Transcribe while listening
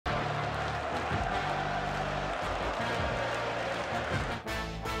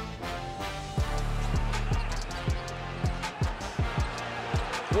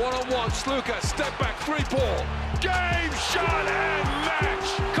one-on-one, Sloukas, step back, three-ball. Game, shot, and match!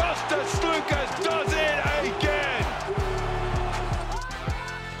 Kostas Sloukas does it again!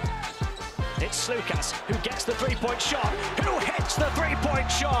 It's Sloukas who gets the three-point shot, who hits the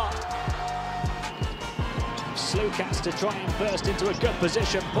three-point shot! Sloukas to try and burst into a good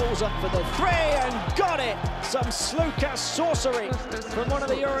position, pulls up for the three and got it! Some Sloukas sorcery from one of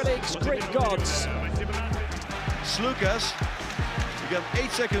the EuroLeague's Greek gods. Sloukas, we got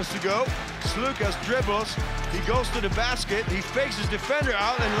 8 seconds to go. Sloukas dribbles, he goes to the basket, he fakes his defender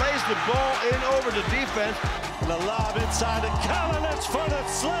out and lays the ball in over the defense. The lob inside and Kalinic for the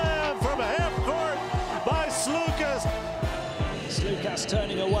slam from half court by Sloukas. Sloukas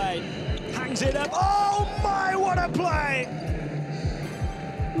turning away, hangs it up. Oh my, what a play!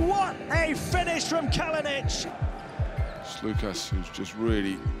 What a finish from Kalinic! Sloukas, who's just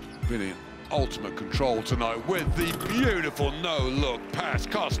really been in ultimate control tonight with the beautiful no-look pass.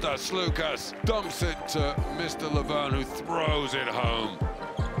 Kostas Sloukas dumps it to Mr. Laverne, who throws it home.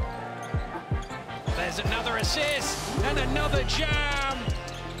 There's another assist and another jam.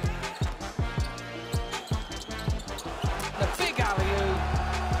 The big alley-oop.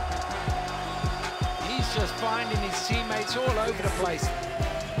 He's just finding his teammates all over the place.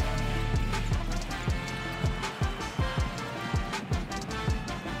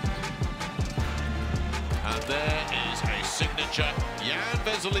 And there is a signature Jan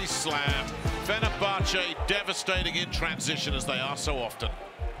Vesely slam. Fenerbahce devastating in transition, as they are so often.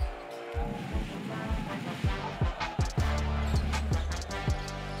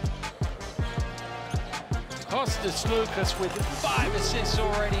 Kostas Sloukas with 5 assists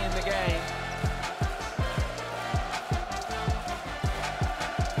already in the game.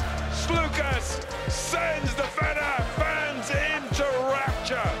 Sloukas sends the Fener fans into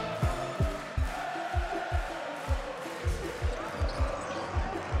rapture.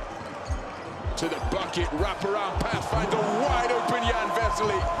 To the bucket, wraparound pathfinder, wide open Jan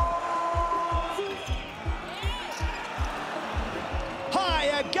Vesely. High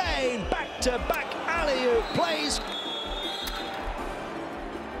again, back-to-back alley-oop plays.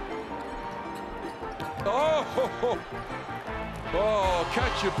 Oh,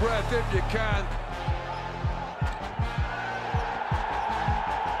 catch your breath if you can.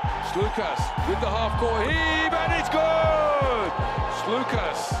 Sloukas with the half-court heave, and it's good!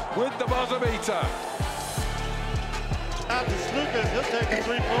 Sloukas with the buzzer beater. Out to Sloukas, he'll take a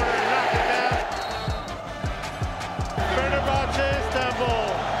three-pointer and knock it down. Fenerbahce Istanbul,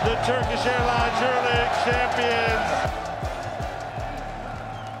 the Turkish Airlines EuroLeague champions.